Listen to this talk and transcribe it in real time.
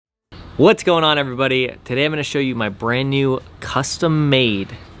What's going on, everybody? Today I'm going to show you my brand new custom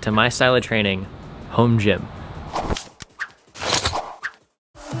made to my style of training home gym.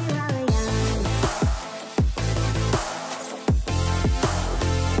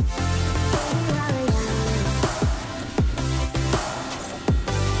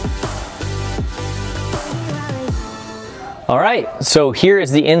 All right, so here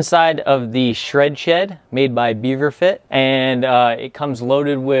is the inside of the shred shed made by Beaver Fit, and it comes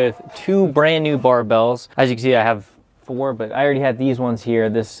loaded with 2 brand new barbells. As you can see, I have 4, but I already had these ones here,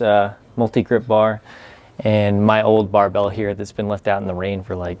 this multi-grip bar, and my old barbell here that's been left out in the rain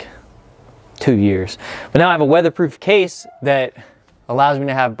for like 2 years. But now I have a weatherproof case that allows me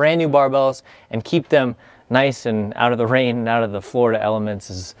to have brand new barbells and keep them nice and out of the rain and out of the Florida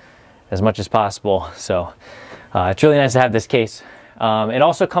elements as much as possible. So it's really nice to have this case. It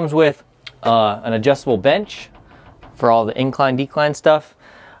also comes with an adjustable bench for all the incline decline stuff.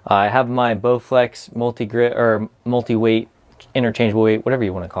 I have my Bowflex multi-grip or multi-weight, interchangeable weight, whatever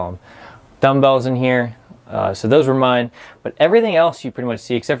you want to call them, dumbbells in here. So those were mine, but everything else you pretty much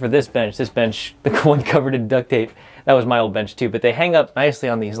see except for this bench, the one covered in duct tape, that was my old bench too, but they hang up nicely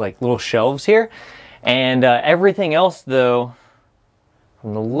on these like little shelves here. And everything else though,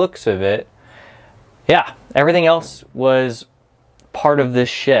 from the looks of it, yeah, everything else was part of this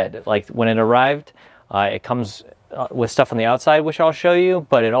shed. Like when it arrived, it comes with stuff on the outside, which I'll show you,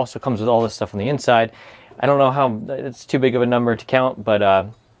 but it also comes with all this stuff on the inside. I don't know how, it's too big of a number to count,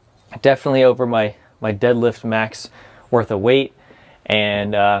 but definitely over my deadlift max worth of weight,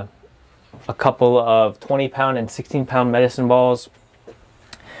 and a couple of 20-pound and 16-pound medicine balls.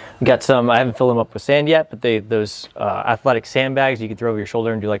 We got some, I haven't filled them up with sand yet, but those athletic sandbags you can throw over your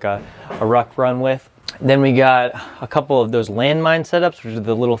shoulder and do like a ruck run with. Then we got a couple of those landmine setups, which are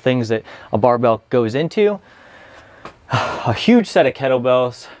the little things that a barbell goes into. A huge set of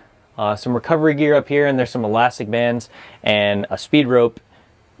kettlebells, some recovery gear up here, and there's some elastic bands and a speed rope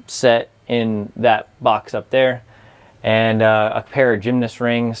set in that box up there, and a pair of gymnast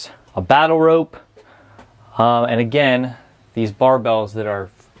rings, a battle rope, and again, these barbells that are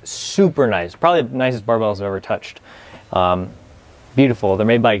super nice, probably the nicest barbells I've ever touched. Beautiful. They're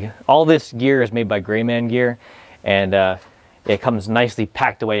made by, all this gear is made by Grayman Gear, and it comes nicely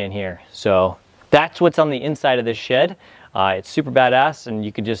packed away in here. So that's what's on the inside of this shed. It's super badass, and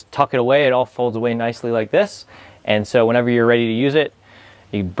you can just tuck it away. It all folds away nicely like this, and so whenever you're ready to use it,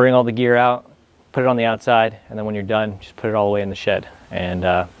 you bring all the gear out, put it on the outside, and then when you're done, just put it all away in the shed. And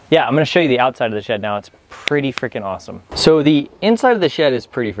yeah, I'm gonna show you the outside of the shed now. It's pretty freaking awesome. So the inside of the shed is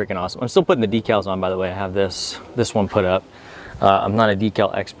pretty freaking awesome. I'm still putting the decals on, by the way. I have this one put up. I'm not a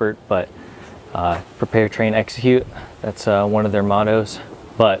decal expert, but prepare, train, execute. That's one of their mottos.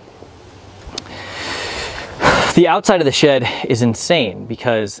 But the outside of the shed is insane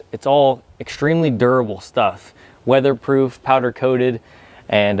because it's all extremely durable stuff. Weatherproof, powder coated,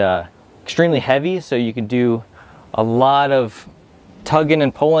 and extremely heavy, so you can do a lot of tugging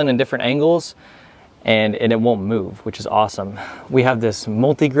and pulling in different angles, and it won't move, which is awesome. We have this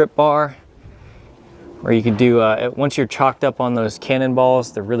multi-grip bar where you can do, once you're chalked up on those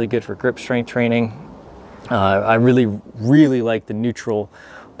cannonballs, they're really good for grip strength training. I really like the neutral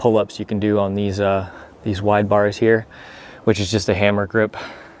pull-ups you can do on these wide bars here, which is just a hammer grip.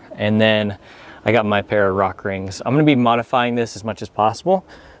 And then I got my pair of rock rings. I'm gonna be modifying this as much as possible.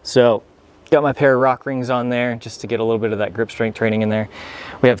 So got my pair of rock rings on there just to get a little bit of that grip strength training in there.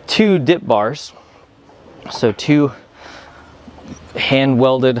 We have 2 dip bars. So 2 hand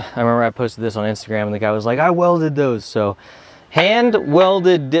welded, I remember I posted this on Instagram and the guy was like, I welded those. So hand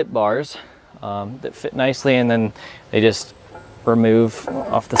welded dip bars that fit nicely, and then they just remove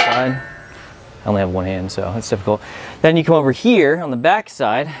off the side. I only have one hand, so it's difficult. Then you come over here on the back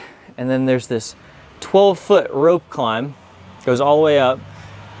side, and then there's this 12-foot rope climb, goes all the way up,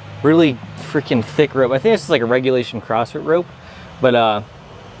 really freaking thick rope. I think it's like a regulation CrossFit rope, but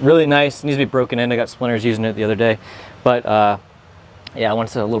really nice. It needs to be broken in. I got splinters using it the other day, but yeah,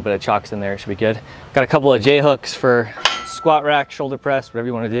 once a little bit of chocks in there, it should be good. Got a couple of J hooks for squat rack, shoulder press, whatever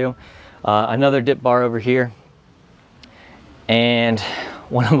you want to do. Another dip bar over here, and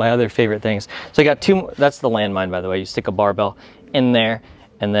one of my other favorite things. So I got 2, that's the landmine, by the way. You stick a barbell in there,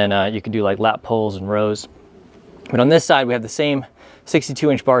 and then you can do like lat pulls and rows. But on this side, we have the same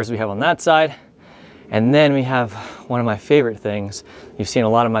 62-inch bars we have on that side. And then we have one of my favorite things, you've seen a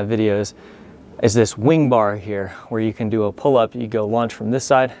lot of my videos, is this wing bar here, where you can do a pull-up. You go launch from this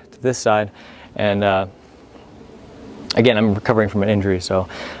side to this side. And again, I'm recovering from an injury, so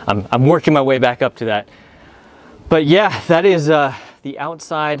I'm working my way back up to that. But yeah, that is the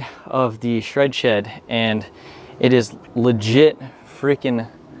outside of the shred shed, and it is legit freaking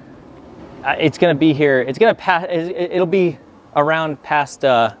it's gonna be here. It's gonna pass. It'll be around past.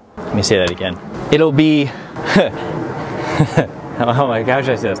 Let me say that again. It'll be. Oh my gosh,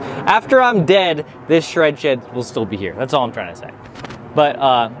 I say this. After I'm dead, this shred shed will still be here. That's all I'm trying to say. But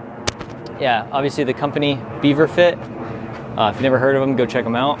yeah, obviously the company Beaver Fit. If you've never heard of them, go check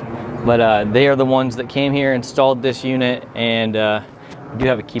them out. But they are the ones that came here, installed this unit, and we do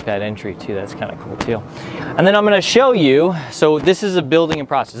have a keypad entry too. That's kind of cool too. And then I'm going to show you. So this is a building in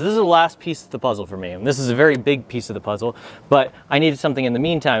process. This is the last piece of the puzzle for me. And this is a very big piece of the puzzle. But I needed something in the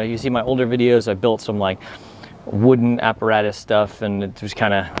meantime. If you see my older videos, I built some like wooden apparatus stuff, and it was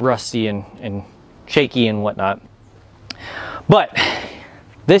kind of rusty and shaky and whatnot. But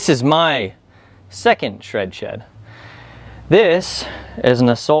this is my second shred shed. This is an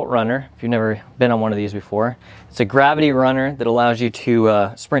assault runner. If you've never been on one of these before, it's a gravity runner that allows you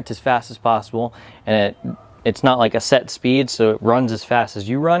to sprint as fast as possible, and it's not like a set speed, so it runs as fast as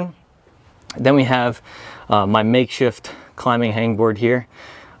you run. Then we have my makeshift climbing hangboard here.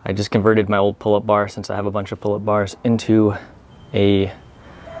 I just converted my old pull-up bar, since I have a bunch of pull-up bars, into a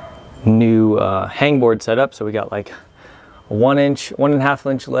new hangboard setup. So we got like 1 inch, 1.5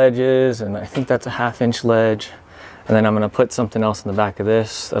 inch ledges, and I think that's a 1/2 inch ledge. And then I'm gonna put something else in the back of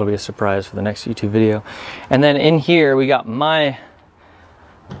this. That'll be a surprise for the next YouTube video. And then in here we got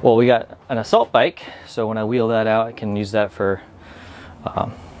we got an assault bike. So when I wheel that out, I can use that for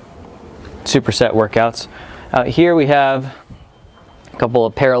superset workouts. Out here we have a couple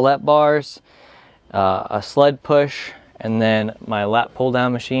of parallel bars, a sled push, and then my lat pull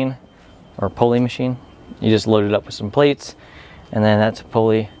down machine or pulley machine. You just load it up with some plates, and then that's a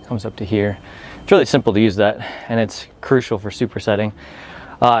pulley, comes up to here. It's really simple to use that, and it's crucial for supersetting.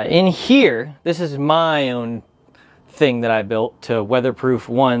 In here, this is my own thing that I built to weatherproof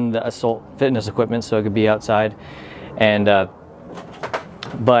the assault fitness equipment so it could be outside. And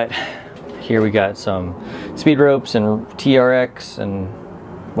but here we got some speed ropes and TRX and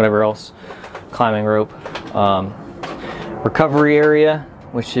whatever else, climbing rope. Recovery area,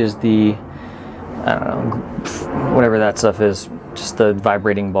 which is the, I don't know, whatever that stuff is, just the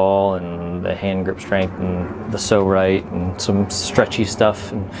vibrating ball and the hand grip strength and the So Right and some stretchy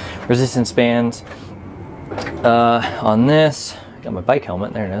stuff and resistance bands. On this, I got my bike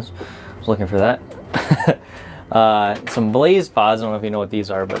helmet, there it is. I was looking for that. Some blaze pods. I don't know if you know what these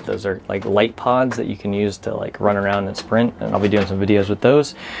are, but those are like light pods that you can use to like run around and sprint, and I'll be doing some videos with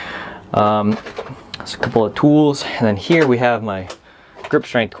those. Just a couple of tools, and then here we have my grip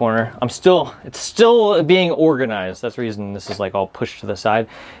strength corner. It's still being organized. That's the reason this is like all pushed to the side,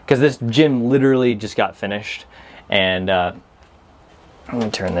 because this gym literally just got finished. And let me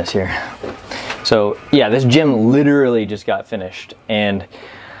turn this here. So yeah, this gym literally just got finished, and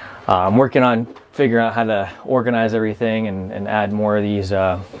I'm working on figuring out how to organize everything and add more of these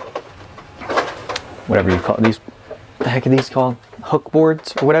whatever you call these, the heck are these called, hook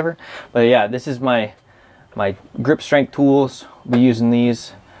boards or whatever. But yeah, this is my grip strength tools. We'll be using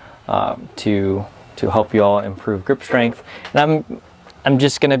these to help you all improve grip strength, and I'm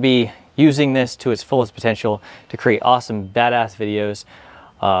just gonna be using this to its fullest potential to create awesome badass videos.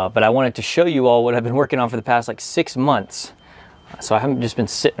 But I wanted to show you all what I've been working on for the past like 6 months, so I haven't just been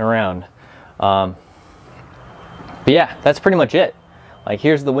sitting around. But yeah, that's pretty much it. Like,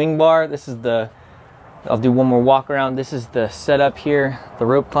 here's the wing bar. This is I'll do one more walk around. This is the setup here, the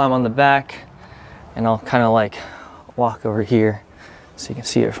rope climb on the back, and I'll kind of like walk over here so you can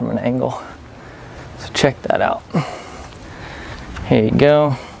see it from an angle. So check that out. Here you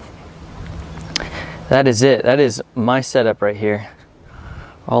go. That is it. That is my setup right here,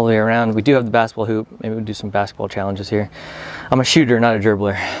 all the way around. We do have the basketball hoop. Maybe we'll do some basketball challenges here. I'm a shooter, not a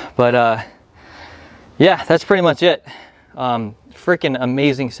dribbler. But yeah, that's pretty much it. Freaking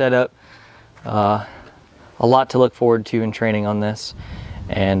amazing setup. A lot to look forward to in training on this.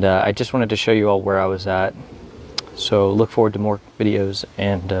 And I just wanted to show you all where I was at. So look forward to more videos,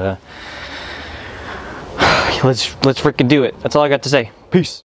 and let's freaking do it. That's all I got to say. Peace.